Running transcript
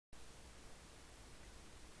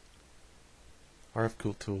RF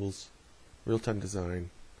Cool Tools, real-time design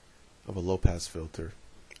of a low-pass filter,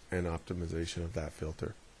 and optimization of that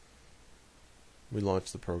filter. We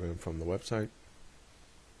launched the program from the website.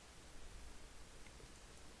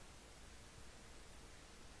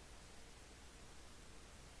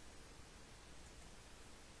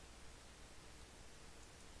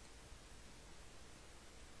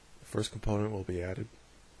 The first component will be added.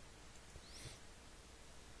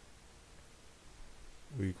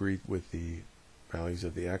 We agreed with the values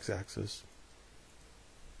of the x-axis.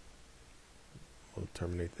 We'll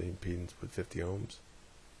terminate the impedance with 50 ohms.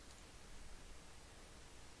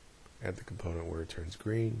 Add the component where it turns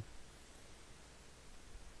green.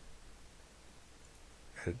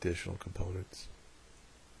 Add additional components.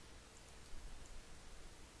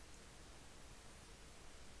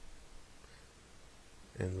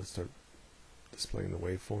 And let's start displaying the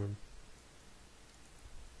waveform.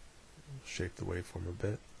 Shape the waveform a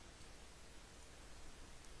bit.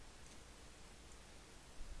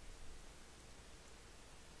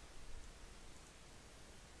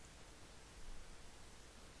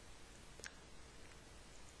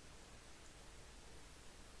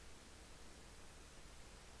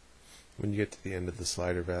 When you get to the end of the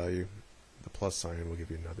slider value, the plus sign will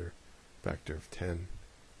give you another factor of 10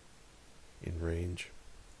 in range.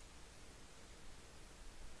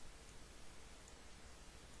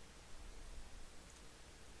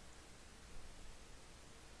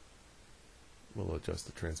 We'll adjust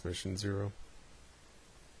the transmission 0.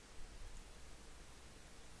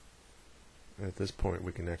 And at this point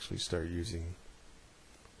we can actually start using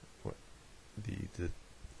the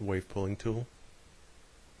wave pulling tool.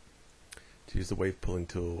 To use the wave pulling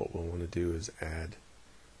tool, what we'll want to do is add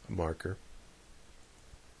a marker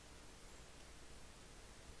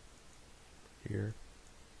here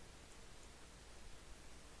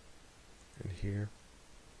and here.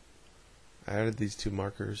 I added these two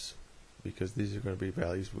markers because these are going to be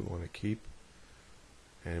values we want to keep,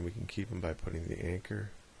 and we can keep them by putting the anchor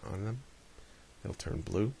on them. They'll turn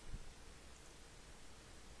blue.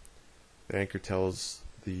 The anchor tells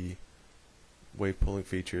the wave pulling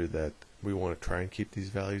feature that we want to try and keep these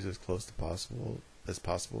values as close to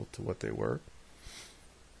possible to what they were,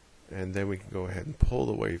 and then we can go ahead and pull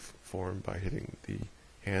the waveform by hitting the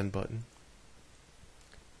hand button.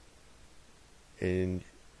 And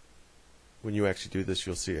when you actually do this,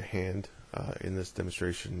 you'll see a hand. In this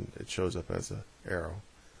demonstration, it shows up as an arrow.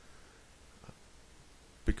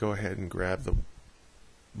 But go ahead and grab the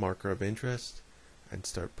marker of interest and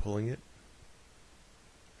start pulling it,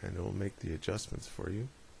 and it will make the adjustments for you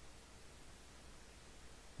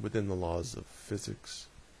within the laws of physics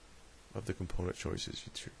of the component choices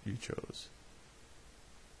you chose.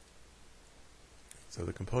 So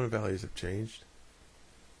the component values have changed.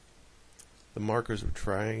 The markers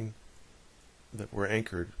that were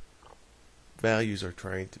anchored values are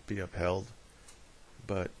trying to be upheld,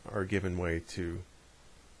 but are given way to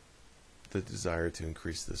the desire to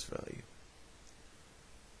increase this value.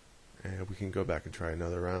 And we can go back and try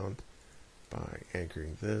another round by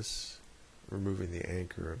anchoring this, removing the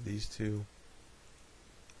anchor of these two.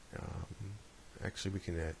 Actually, we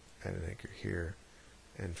can add an anchor here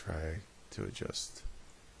and try to adjust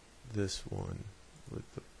this one with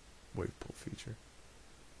the wave pull feature.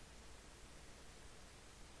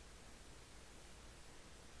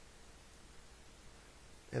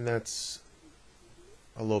 And that's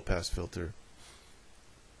a low pass filter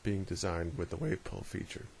being designed with the wave pull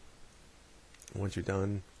feature. Once you're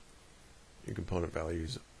done, your component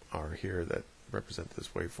values are here that represent this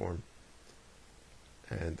waveform.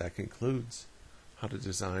 And that concludes how to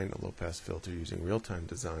design a low pass filter using real-time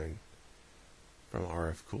design from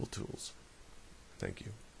RF Cool Tools. Thank you.